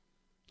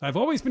 I've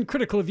always been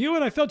critical of you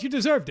and I felt you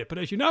deserved it. But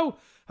as you know,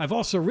 I've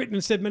also written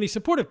and said many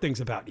supportive things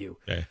about you.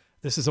 Okay.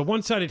 This is a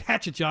one-sided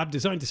hatchet job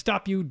designed to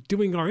stop you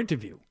doing our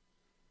interview.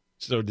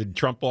 So did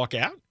Trump walk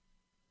out?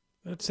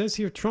 It says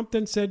here, Trump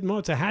then said, "No,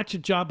 it's a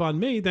hatchet job on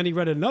me." Then he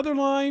read another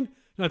line,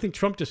 and I think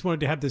Trump just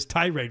wanted to have this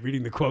tirade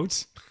reading the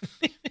quotes.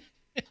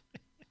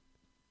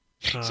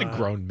 He's a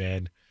grown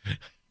man.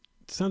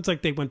 Sounds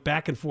like they went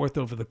back and forth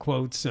over the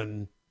quotes,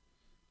 and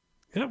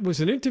it was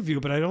an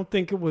interview, but I don't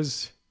think it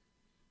was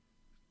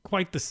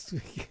quite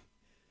the...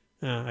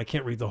 I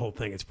can't read the whole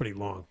thing. It's pretty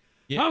long.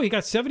 Yeah. Oh, he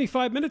got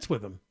 75 minutes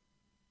with him.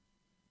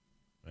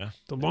 Yeah.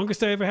 The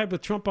longest I ever had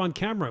with Trump on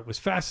camera. It was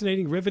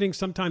fascinating, riveting,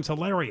 sometimes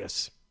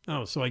hilarious.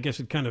 Oh, so I guess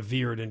it kind of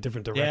veered in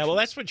different directions. Yeah, well,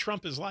 that's what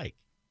Trump is like.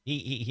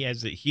 He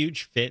has a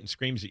huge fit and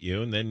screams at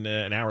you, and then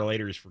an hour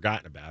later he's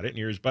forgotten about it, and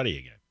you're his buddy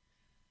again.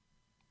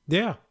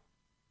 Yeah.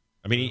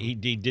 I mean,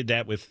 he did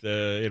that with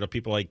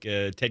people like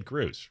Ted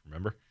Cruz,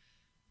 remember?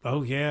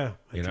 Oh, yeah.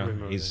 I do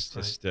remember he's that,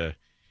 just right.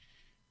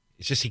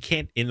 It's just he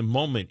can't, in the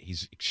moment,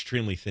 he's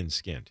extremely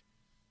thin-skinned,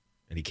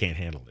 and he can't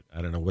handle it.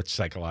 I don't know what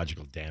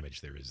psychological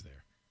damage there is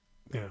there.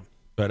 Yeah.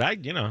 But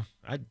I'd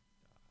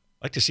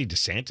like to see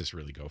DeSantis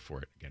really go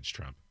for it against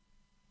Trump.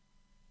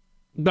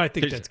 But I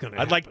think that's going to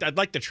happen. I'd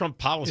like the Trump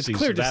policies. It's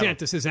clear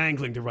DeSantis is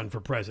angling to run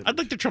for president. I'd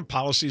like the Trump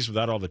policies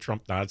without all the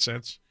Trump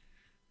nonsense.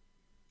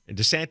 And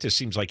DeSantis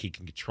seems like he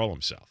can control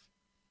himself.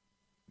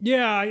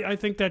 Yeah, I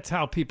think that's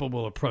how people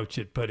will approach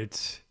it, but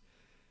it's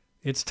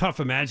tough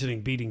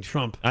imagining beating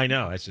Trump. I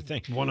know, that's the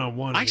thing.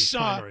 One-on-one. I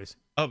saw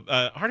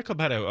an article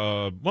about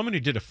a woman who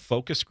did a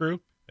focus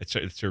group.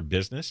 It's her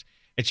business.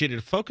 And she did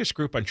a focus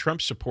group on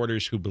Trump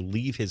supporters who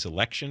believe his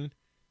election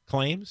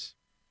claims.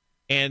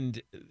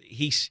 And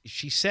she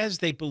says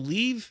they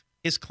believe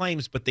his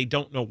claims, but they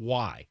don't know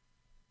why.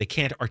 They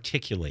can't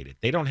articulate it.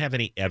 They don't have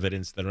any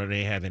evidence. They don't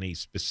have any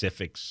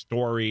specific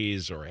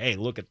stories or, hey,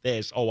 look at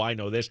this. Oh, I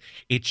know this.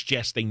 It's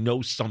just they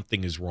know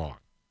something is wrong.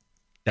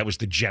 That was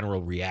the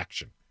general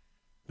reaction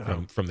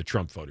from the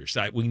Trump voters.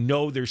 We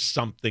know there's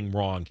something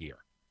wrong here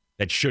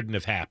that shouldn't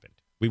have happened.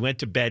 We went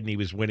to bed and he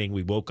was winning.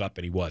 We woke up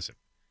and he wasn't.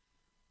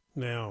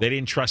 No. They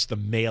didn't trust the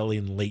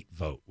mail-in late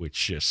vote,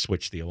 which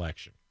switched the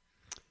election.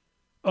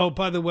 Oh,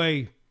 by the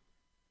way,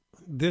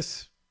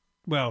 this,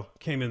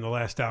 came in the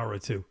last hour or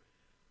two.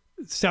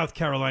 South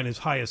Carolina's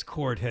highest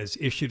court has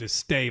issued a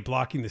stay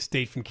blocking the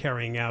state from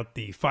carrying out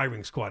the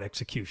firing squad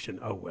execution.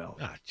 Oh, well.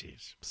 Ah,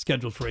 jeez.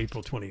 Scheduled for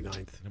April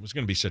 29th. It was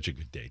going to be such a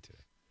good day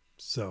today.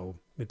 So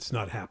it's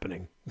not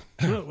happening.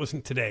 Well, it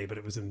wasn't today, but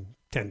it was in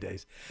 10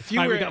 days. We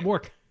got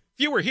more. If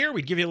you were here,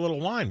 we'd give you a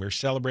little wine. We're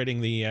celebrating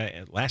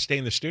the last day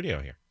in the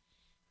studio here.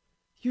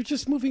 You're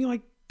just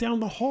moving down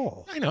the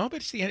hall. I know,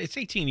 but it's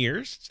 18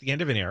 years. It's the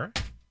end of an era.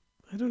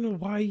 I don't know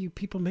why you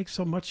people make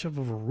so much of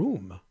a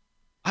room.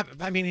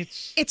 I mean,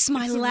 it's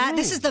my last.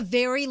 This is the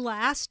very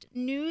last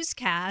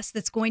newscast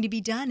that's going to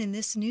be done in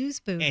this news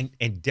booth.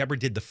 And Deborah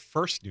did the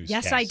first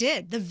newscast. Yes, I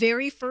did. The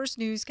very first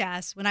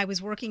newscast when I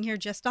was working here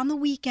just on the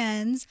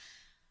weekends.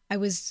 I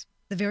was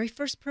the very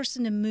first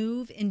person to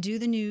move and do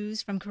the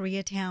news from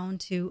Koreatown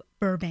to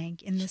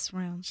Burbank in this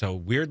room. So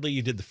weirdly,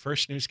 you did the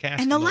first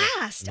newscast and the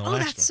last. Oh,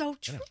 that's so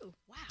true. Yeah.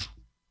 Wow.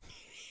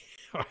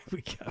 All right,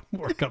 we got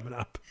more coming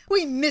up.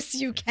 We miss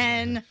you,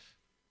 Ken.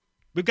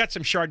 We've got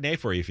some Chardonnay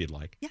for you if you'd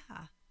like. Yeah.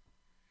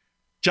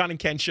 John and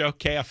Ken Show,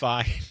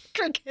 KFI.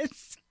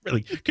 Crickets.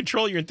 Really,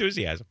 control your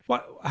enthusiasm.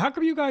 How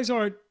come you guys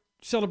aren't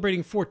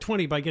celebrating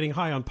 420 by getting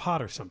high on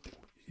pot or something?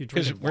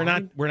 Because we're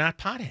not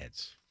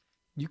potheads.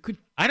 You could.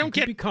 I don't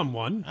become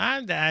one.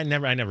 I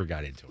never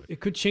got into it. It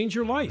could change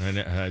your life.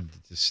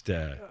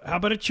 How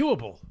about a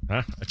chewable?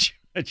 Huh?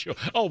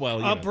 Oh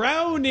well. A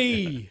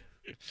brownie.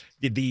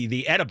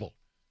 the edible.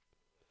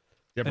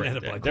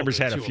 Deborah's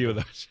had a few of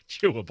those.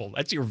 Chewable.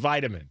 That's your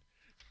vitamin.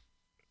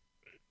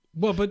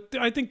 Well, but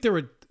I think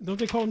don't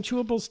they call them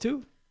chewables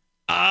too?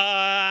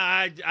 I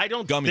I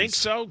don't think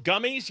so.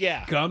 Gummies,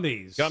 yeah.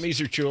 Gummies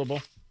are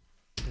chewable.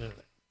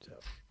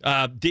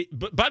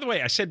 But by the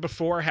way, I said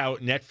before how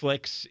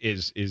Netflix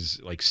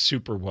is like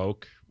super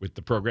woke with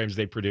the programs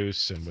they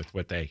produce and with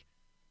what they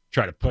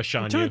try to push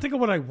on you. I'm trying to think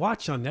of what I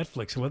watch on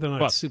Netflix and whether or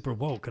not it's super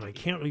woke, and I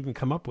can't even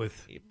come up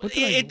with what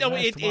did I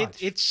last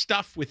watch? It's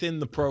stuff within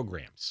the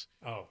programs.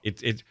 Oh.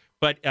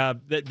 But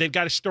they've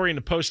got a story in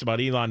the Post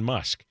about Elon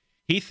Musk.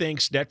 He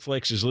thinks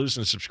Netflix is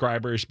losing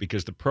subscribers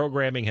because the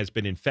programming has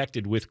been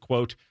infected with,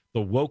 quote,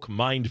 the woke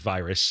mind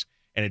virus,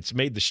 and it's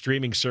made the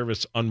streaming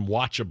service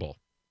unwatchable.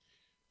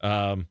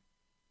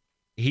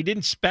 He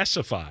didn't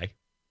specify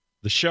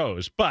the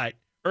shows, but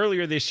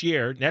earlier this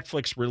year,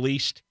 Netflix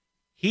released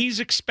He's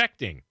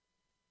Expecting,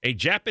 a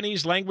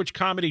Japanese language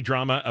comedy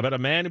drama about a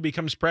man who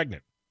becomes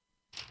pregnant.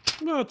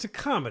 No, it's a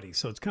comedy,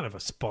 so it's kind of a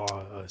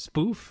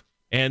spoof.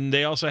 And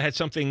they also had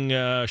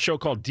a show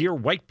called Dear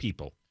White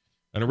People,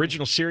 an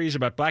original series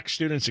about black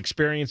students'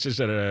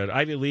 experiences at an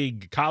Ivy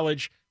League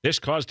college. This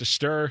caused a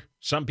stir.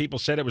 Some people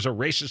said it was a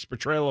racist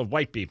portrayal of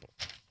white people.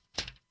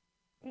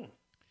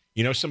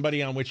 You know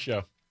somebody on which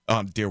show?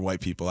 Dear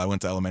White People. I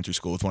went to elementary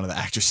school with one of the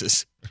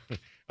actresses.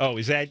 Oh,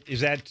 is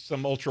that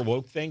some ultra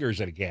woke thing, or is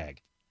it a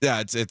gag?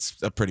 Yeah, it's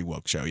a pretty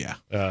woke show, yeah.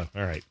 All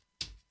right.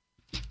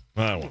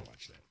 Well, I don't want to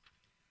watch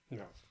that.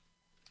 No.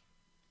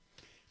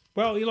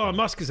 Well, Elon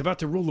Musk is about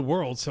to rule the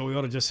world, so we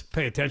ought to just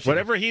pay attention.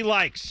 Whatever he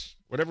likes,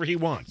 whatever he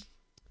wants.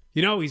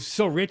 You know, he's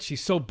so rich,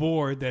 he's so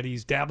bored that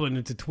he's dabbling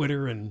into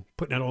Twitter and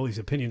putting out all these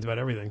opinions about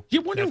everything.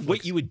 You wonder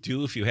what you would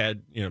do if you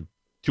had,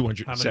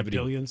 $270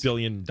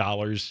 billion.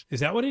 Is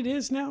that what it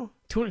is now?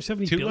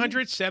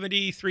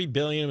 $273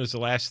 billion was the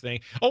last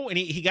thing. Oh, and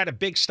he got a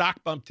big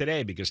stock bump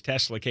today because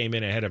Tesla came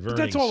in ahead of earnings.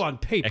 But that's all on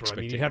paper. I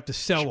mean, you have to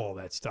sell all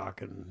that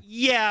stock, and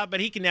yeah, but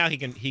he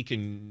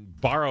can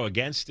borrow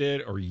against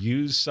it or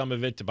use some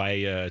of it to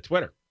buy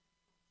Twitter.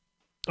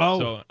 Oh,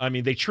 so I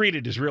mean, they treat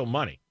it as real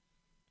money,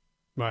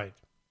 right?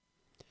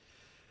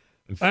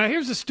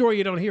 Here's a story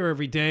you don't hear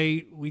every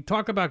day. We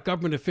talk about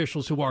government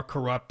officials who are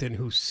corrupt and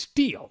who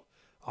steal.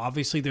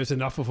 Obviously, there's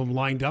enough of them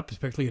lined up,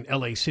 especially in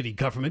L.A. city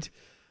government,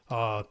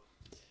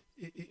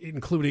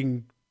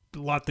 including a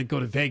lot that go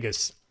to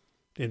Vegas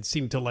and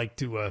seem to like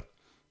to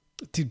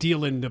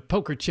deal in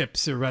poker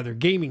chips, or rather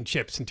gaming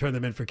chips, and turn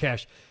them in for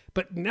cash.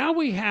 But now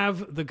we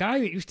have the guy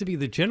that used to be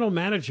the general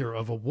manager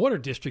of a water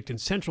district in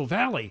Central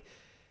Valley.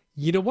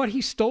 You know what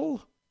he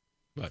stole?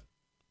 What?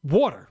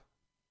 Water.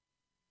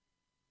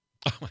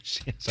 Oh,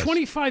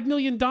 $25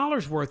 million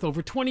worth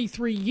over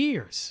 23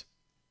 years.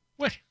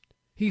 What?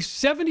 He's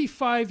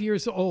 75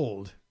 years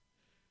old.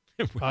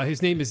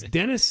 His name is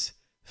Dennis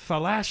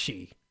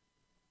Falashi.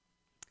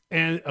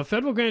 And a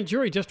federal grand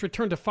jury just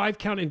returned a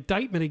 5-count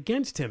indictment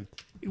against him.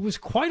 It was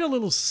quite a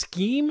little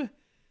scheme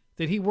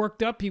that he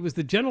worked up. He was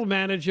the general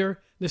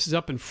manager. This is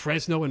up in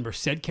Fresno and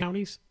Merced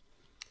counties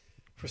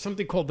for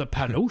something called the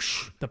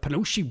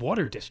Panoche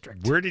Water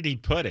District. Where did he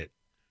put it?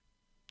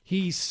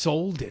 He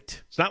sold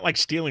it. It's not like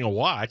stealing a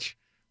watch.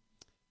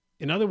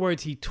 In other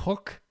words, he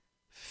took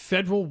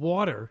federal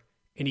water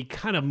and he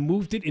kind of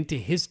moved it into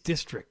his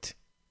district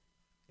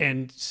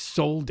and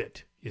sold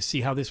it. You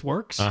see how this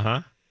works?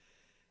 Uh-huh.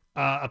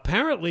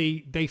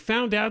 Apparently, they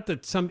found out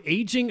that some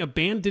aging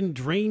abandoned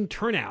drain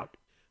turnout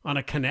on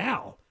a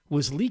canal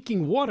was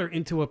leaking water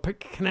into a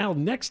canal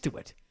next to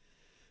it.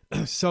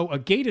 So a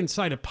gate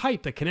inside a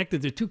pipe that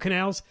connected the two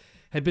canals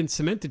had been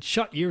cemented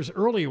shut years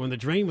earlier when the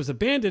drain was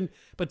abandoned,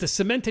 but the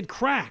cement had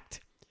cracked.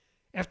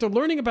 After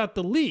learning about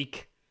the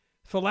leak,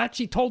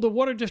 Falachi told the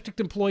water district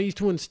employees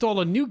to install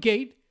a new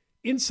gate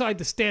inside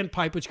the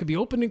standpipe, which could be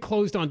opened and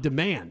closed on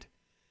demand.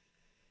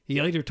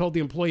 He later told the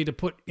employee to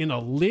put in a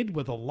lid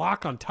with a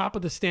lock on top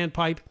of the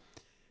standpipe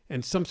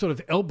and some sort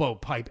of elbow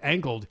pipe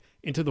angled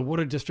into the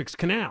water district's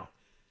canal.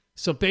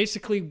 So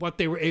basically what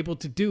they were able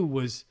to do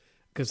was,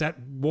 because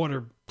that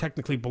water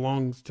technically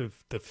belongs to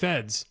the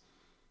feds,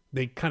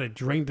 they kind of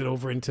drained it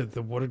over into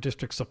the water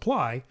district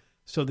supply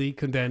so that he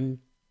could then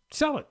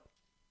sell it.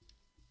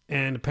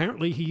 And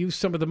apparently he used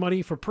some of the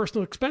money for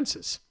personal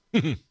expenses.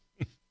 He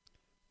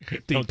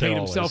paid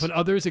himself and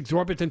others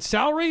exorbitant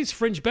salaries,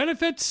 fringe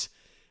benefits,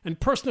 and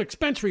personal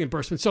expense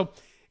reimbursement. So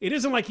it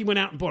isn't like he went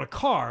out and bought a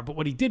car, but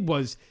what he did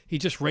was he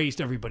just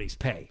raised everybody's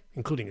pay,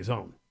 including his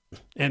own.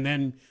 And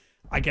then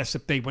I guess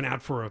if they went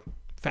out for a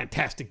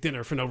fantastic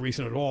dinner for no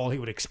reason at all, he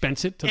would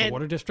expense it to the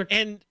water district.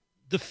 And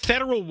the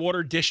federal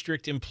water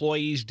district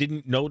employees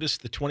didn't notice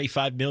the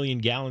 25 million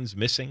gallons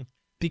missing?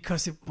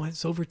 Because it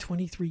was over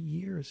 23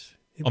 years.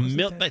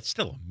 That's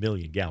still 1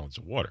 million gallons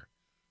of water.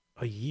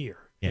 A year.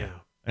 Yeah.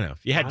 I know.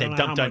 If you had that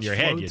dumped on your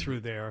head,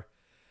 through there.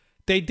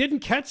 They didn't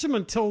catch him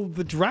until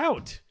the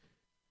drought.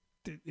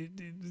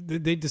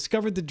 They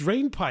discovered the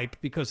drain pipe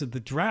because of the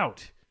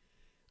drought.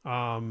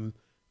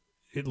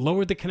 It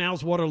lowered the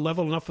canal's water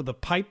level enough for the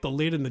pipe, the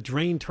lid, and the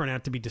drain turn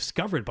out to be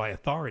discovered by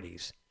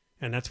authorities.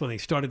 And that's when they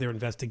started their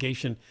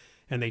investigation,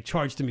 and they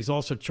charged him. He's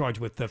also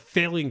charged with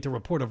failing to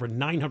report over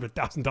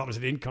 $900,000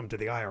 in income to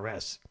the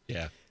IRS.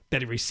 Yeah.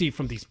 That he received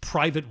from these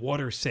private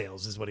water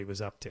sales is what he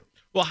was up to.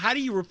 Well, how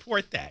do you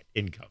report that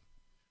income?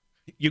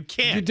 You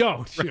can't. You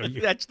don't.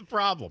 That's the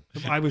problem.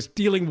 I was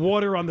dealing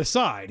water on the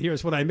side.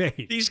 Here's what I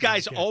made. These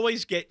guys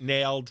always get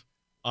nailed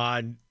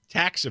on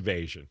tax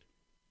evasion,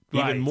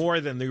 even more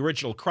than the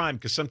original crime,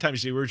 because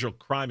sometimes the original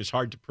crime is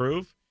hard to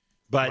prove,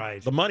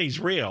 but the money's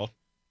real,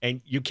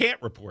 and you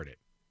can't report it.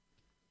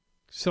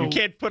 So you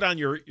can't put on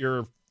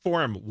your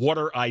form,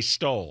 water I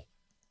stole.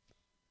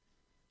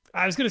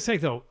 I was going to say,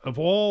 though, of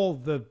all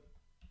the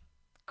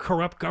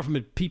corrupt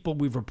government people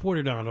we've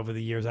reported on over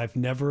the years, I've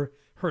never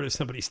heard of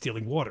somebody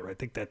stealing water. I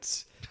think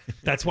that's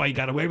why you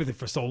got away with it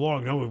for so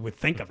long. No one would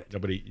think of it.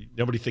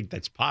 Nobody think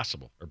that's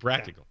possible or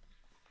practical.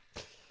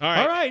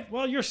 Yeah. All right.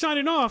 Well, you're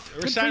signing off.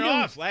 We're signing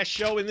off. Last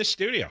show in this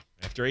studio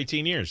after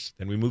 18 years.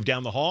 Then we move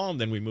down the hall, and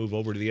then we move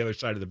over to the other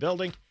side of the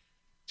building.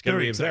 It's going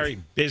to be a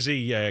very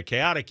busy,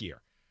 chaotic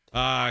year.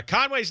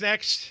 Conway's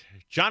next.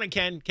 John and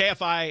Ken,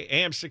 KFI,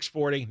 AM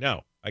 640.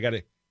 No, I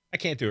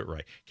can't do it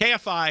right.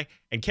 KFI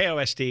and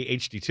KOST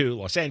HD2,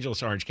 Los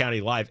Angeles, Orange County,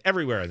 live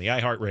everywhere in the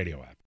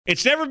iHeartRadio app.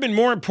 It's never been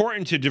more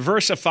important to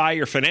diversify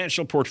your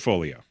financial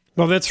portfolio.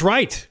 Well, that's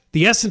right.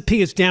 The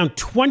S&P is down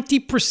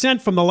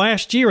 20% from the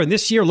last year, and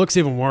this year looks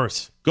even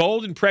worse.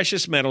 Gold and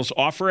precious metals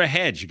offer a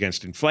hedge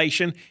against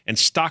inflation and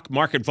stock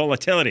market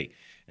volatility.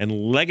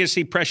 And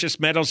Legacy Precious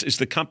Metals is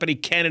the company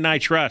Ken and I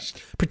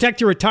trust. Protect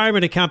your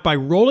retirement account by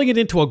rolling it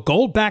into a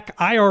gold-backed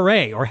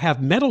IRA or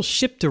have metals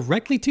shipped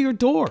directly to your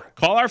door.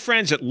 Call our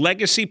friends at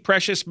Legacy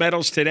Precious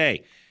Metals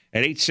today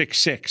at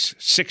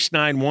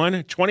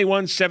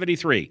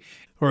 866-691-2173.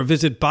 Or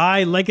visit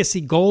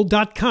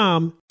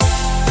buylegacygold.com.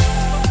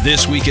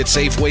 This week at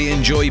Safeway,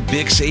 enjoy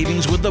big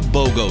savings with the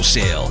BOGO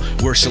sale,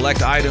 where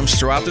select items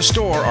throughout the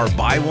store are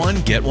buy one,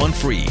 get one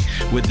free.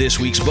 With this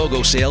week's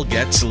BOGO sale,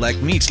 get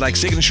select meats like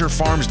Signature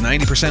Farms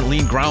 90%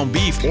 lean ground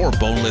beef or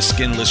boneless,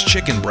 skinless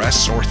chicken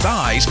breasts or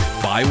thighs,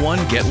 buy one,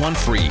 get one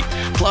free.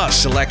 Plus,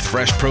 select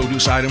fresh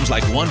produce items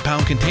like 1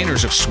 pound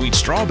containers of sweet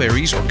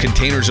strawberries or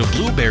containers of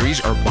blueberries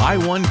are buy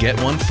one, get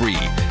one free.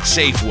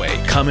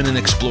 Safeway, come in and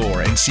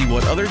explore and see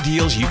what other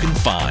deals you can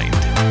find.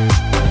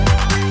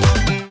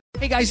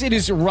 Hey guys, it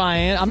is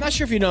Ryan. I'm not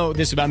sure if you know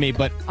this about me,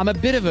 but I'm a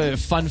bit of a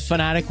fun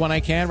fanatic when I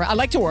can. I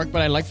like to work,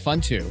 but I like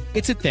fun too.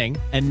 It's a thing.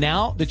 And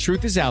now the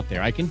truth is out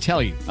there. I can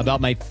tell you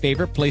about my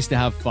favorite place to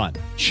have fun.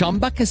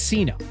 Chumba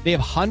Casino. They have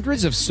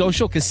hundreds of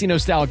social casino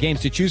style games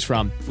to choose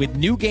from with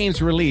new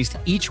games released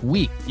each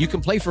week. You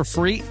can play for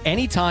free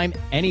anytime,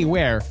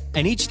 anywhere.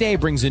 And each day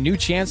brings a new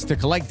chance to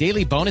collect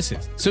daily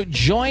bonuses. So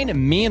join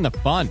me in the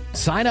fun.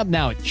 Sign up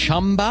now at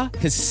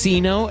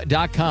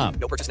ChumbaCasino.com.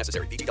 No purchase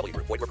necessary. VGW.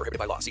 Void where prohibited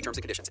by law. See terms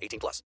and conditions.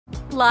 18+.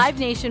 Live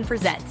Nation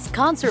presents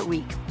Concert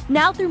Week.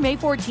 Now through May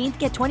 14th,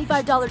 get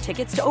 $25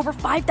 tickets to over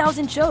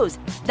 5,000 shows.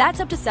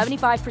 That's up to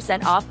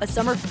 75% off a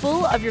summer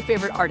full of your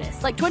favorite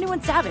artists like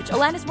 21 Savage,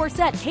 Alanis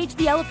Morissette, Cage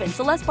the Elephant,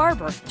 Celeste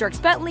Barber,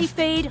 Dierks Bentley,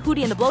 Fade,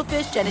 Hootie and the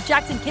Blowfish, Janet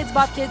Jackson, Kidz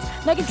Bop Kids,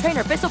 Meghan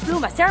Trainor, Peso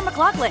Pluma, Sarah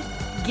McLachlan.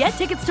 Get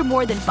tickets to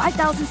more than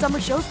 5,000 summer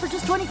shows for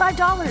just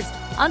 $25.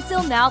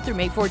 Until now through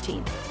May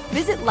 14th.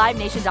 Visit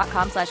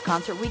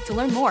LiveNation.com/Concert Week to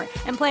learn more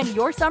and plan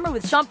your summer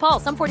with Sean Paul,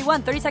 Sum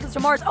 41, 30 Seconds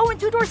to Mars, and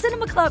Two Door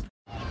Cinema Club.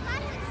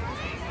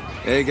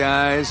 Hey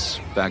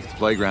guys, back at the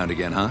playground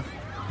again, huh?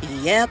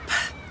 Yep.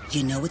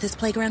 You know what this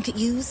playground could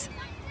use?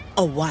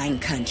 A wine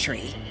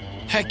country.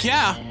 Heck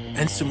yeah,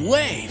 and some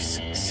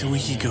waves so we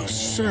could go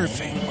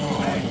surfing.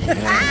 Oh,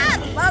 yeah.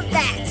 Love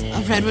that.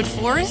 A redwood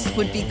forest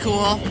would be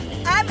cool.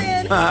 I'm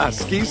in.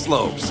 Ski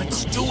slopes.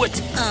 Let's do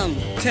it.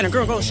 Can a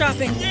girl go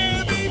shopping?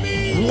 Yeah,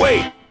 baby.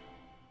 Wait.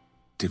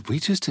 Did we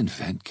just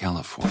invent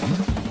California?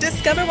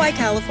 Discover why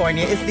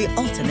California is the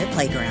ultimate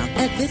playground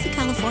at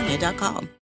visitcalifornia.com.